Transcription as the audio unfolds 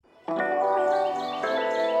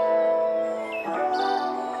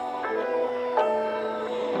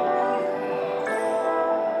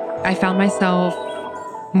I found myself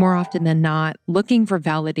more often than not looking for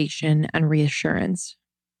validation and reassurance,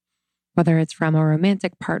 whether it's from a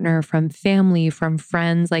romantic partner, from family, from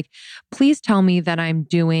friends. Like, please tell me that I'm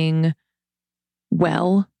doing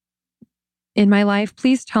well in my life.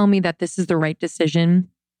 Please tell me that this is the right decision.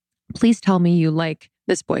 Please tell me you like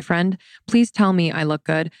this boyfriend. Please tell me I look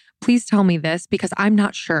good. Please tell me this, because I'm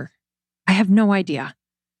not sure. I have no idea.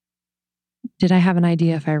 Did I have an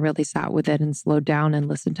idea if I really sat with it and slowed down and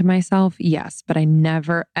listened to myself? Yes, but I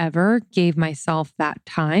never, ever gave myself that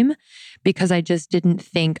time because I just didn't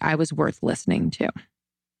think I was worth listening to.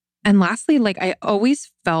 And lastly, like I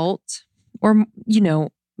always felt, or,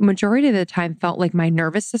 majority of the time felt like my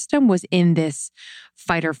nervous system was in this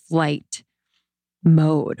fight or flight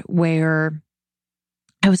mode where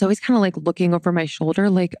I was always kind of like looking over my shoulder,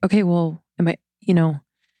 like, okay, well, am I,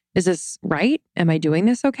 is this right? Am I doing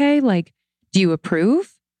this okay? Like, do you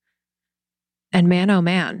approve? And man, oh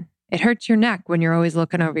man, it hurts your neck when you're always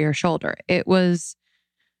looking over your shoulder. It was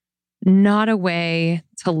not a way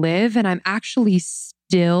to live. And I'm actually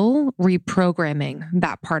still reprogramming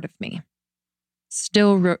that part of me.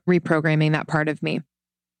 Reprogramming that part of me,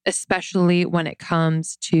 especially when it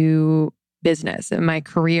comes to business and my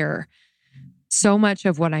career. So much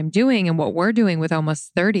of what I'm doing and what we're doing with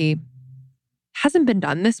Almost 30 hasn't been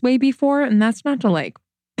done this way before. And that's not to like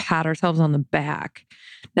pat ourselves on the back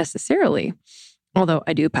necessarily, although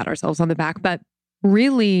I do pat ourselves on the back, but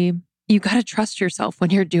really you got to trust yourself when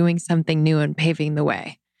you're doing something new and paving the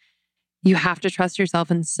way. You have to trust yourself.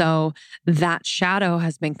 And so that shadow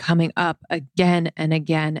has been coming up again and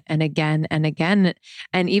again and again and again.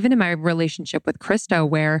 And even in my relationship with Krista,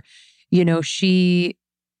 where, she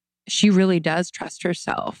really does trust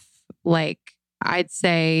herself. Like I'd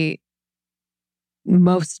say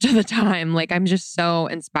most of the time, like I'm just so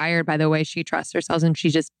inspired by the way she trusts herself and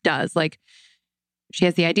she just does. Like she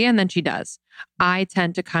has the idea and then she does. I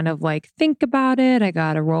tend to kind of like think about it. I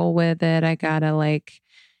got to roll with it. I got to like,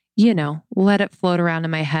 let it float around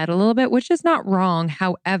in my head a little bit, which is not wrong.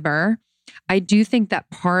 However, I do think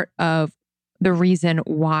that part of the reason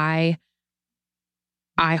why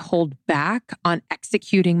I hold back on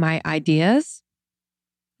executing my ideas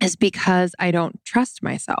is because I don't trust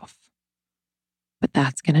myself. But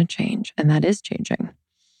that's going to change, and that is changing.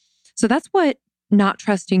 So that's what not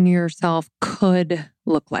trusting yourself could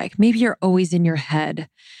look like. Maybe you're always in your head.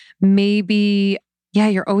 Maybe,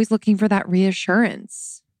 you're always looking for that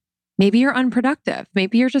reassurance. Maybe you're unproductive.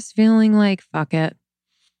 Maybe you're just feeling like, fuck it.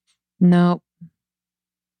 Nope.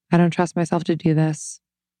 I don't trust myself to do this.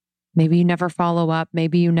 Maybe you never follow up.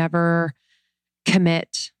 Maybe you never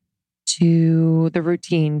commit to the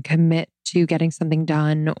routine, commit to getting something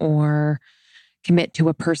done, or commit to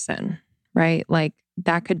a person, right? Like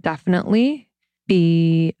that could definitely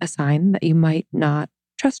be a sign that you might not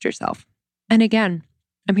trust yourself. And again,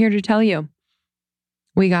 I'm here to tell you,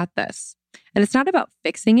 we got this. And it's not about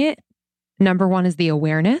fixing it. Number one is the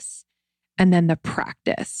awareness and then the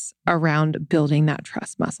practice around building that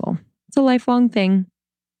trust muscle. It's a lifelong thing,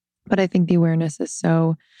 but I think the awareness is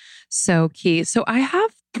so, so key. So I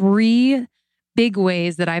have 3 big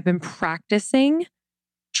ways that I've been practicing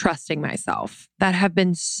trusting myself that have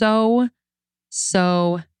been so,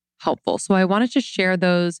 so helpful. So I wanted to share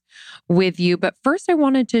those with you. But first, I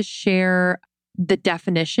wanted to share the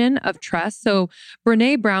definition of trust. So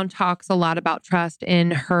Brené Brown talks a lot about trust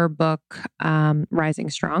in her book, Rising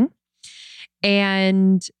Strong.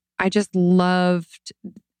 And I just loved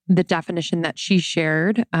the definition that she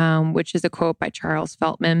shared, which is a quote by Charles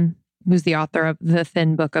Feltman, who's the author of The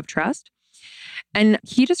Thin Book of Trust. And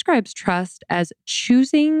he describes trust as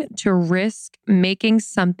choosing to risk making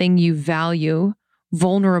something you value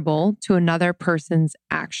vulnerable to another person's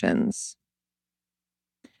actions.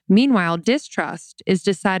 Meanwhile, distrust is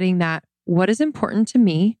deciding that what is important to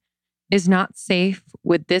me is not safe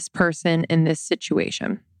with this person in this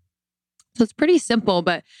situation. So it's pretty simple,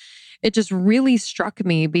 but it just really struck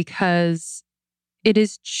me because it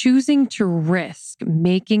is choosing to risk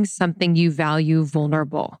making something you value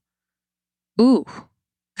vulnerable. Ooh,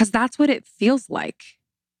 because that's what it feels like.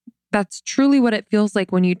 That's truly what it feels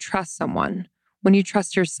like when you trust someone, when you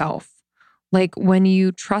trust yourself, like when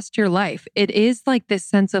you trust your life. It is like this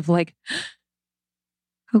sense of like,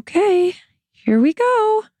 okay, here we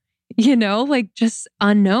go. Like just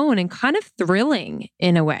unknown and kind of thrilling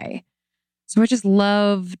in a way. So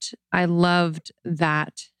I loved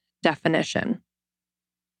that definition.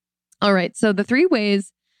 All right. So the 3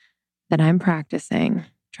 ways that I'm practicing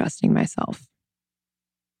trusting myself.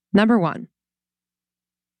 Number 1,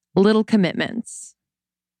 little commitments.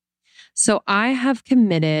 So I have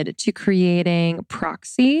committed to creating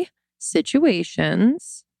proxy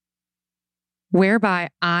situations whereby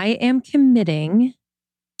I am committing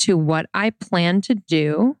to what I plan to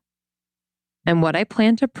do and what I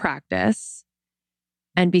plan to practice.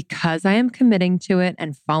 And because I am committing to it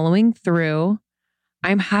and following through,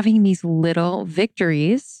 I'm having these little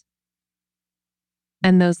victories.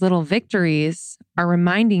 And those little victories are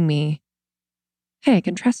reminding me, hey, I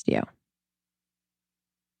can trust you.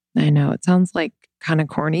 I know it sounds like kind of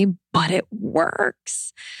corny, but it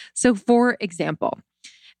works. So for example,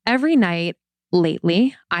 every night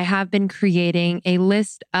lately, I have been creating a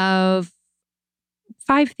list of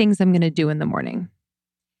 5 things I'm going to do in the morning.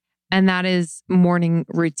 And that is morning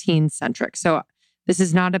routine centric. So this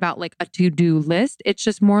is not about like a to-do list. It's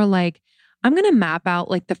just more like I'm going to map out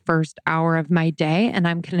like the first hour of my day and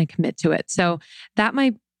I'm going to commit to it. So that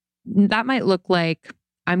might look like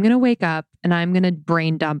I'm going to wake up and I'm going to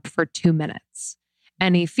brain dump for 2 minutes.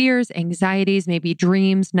 Any fears, anxieties, maybe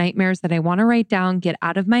dreams, nightmares that I want to write down, get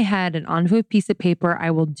out of my head and onto a piece of paper, I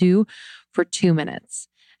will do for 2 minutes.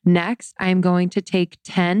 Next, I'm going to take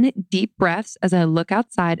 10 deep breaths as I look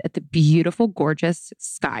outside at the beautiful, gorgeous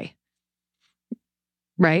sky.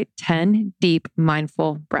 Right? 10 deep,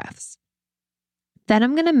 mindful breaths. Then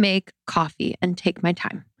I'm going to make coffee and take my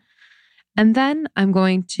time. And then I'm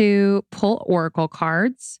going to pull oracle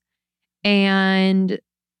cards and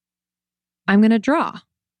I'm going to draw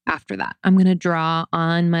after that. I'm going to draw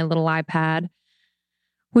on my little iPad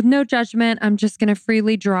with no judgment. I'm just going to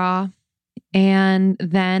freely draw. And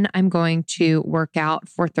then I'm going to work out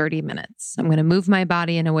for 30 minutes. I'm going to move my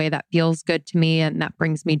body in a way that feels good to me and that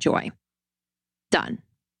brings me joy. Done.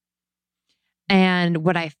 And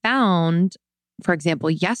what I found, for example,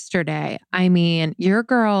 yesterday, your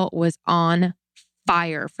girl was on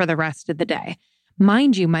fire for the rest of the day.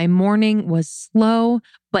 Mind you, my morning was slow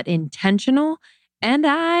but intentional and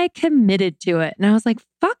I committed to it. And I was like,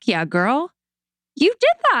 fuck yeah, girl, you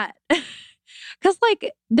did that. Because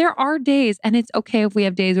like there are days, and it's okay if we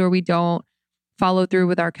have days where we don't follow through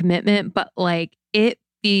with our commitment, but like it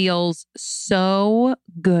feels so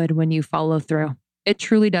good when you follow through. It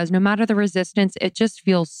truly does. No matter the resistance, it just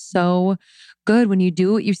feels so good when you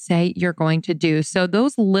do what you say you're going to do. So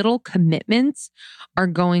those little commitments are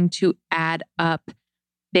going to add up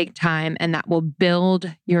big time, and that will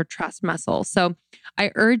build your trust muscle. So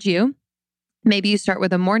I urge you, maybe you start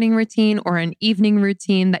with a morning routine or an evening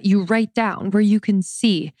routine that you write down where you can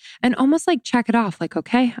see and almost like check it off. Like,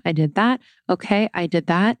 okay, I did that. Okay, I did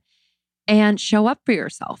that. And show up for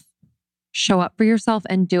yourself. Show up for yourself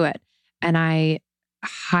and do it. And I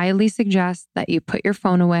highly suggest that you put your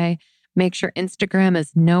phone away. Make sure Instagram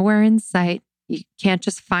is nowhere in sight. You can't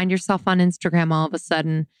just find yourself on Instagram all of a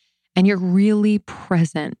sudden. And you're really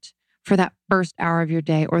present for that first hour of your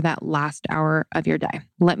day or that last hour of your day.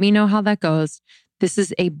 Let me know how that goes. This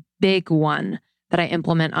is a big one that I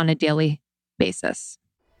implement on a daily basis.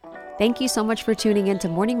 Thank you so much for tuning in to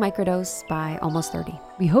Morning Microdose by Almost 30.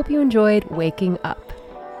 We hope you enjoyed waking up.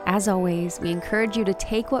 As always, we encourage you to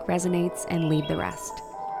take what resonates and leave the rest.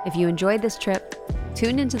 If you enjoyed this trip,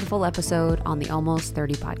 tune into the full episode on the Almost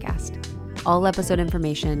 30 podcast. All episode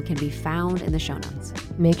information can be found in the show notes.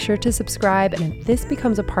 Make sure to subscribe, and if this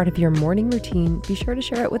becomes a part of your morning routine, be sure to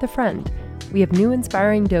share it with a friend. We have new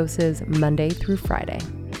inspiring doses Monday through Friday.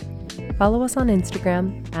 Follow us on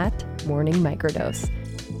Instagram at Morning Microdose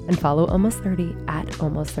and follow Almost 30 at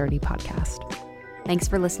Almost 30 Podcast. Thanks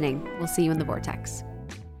for listening. We'll see you in the vortex.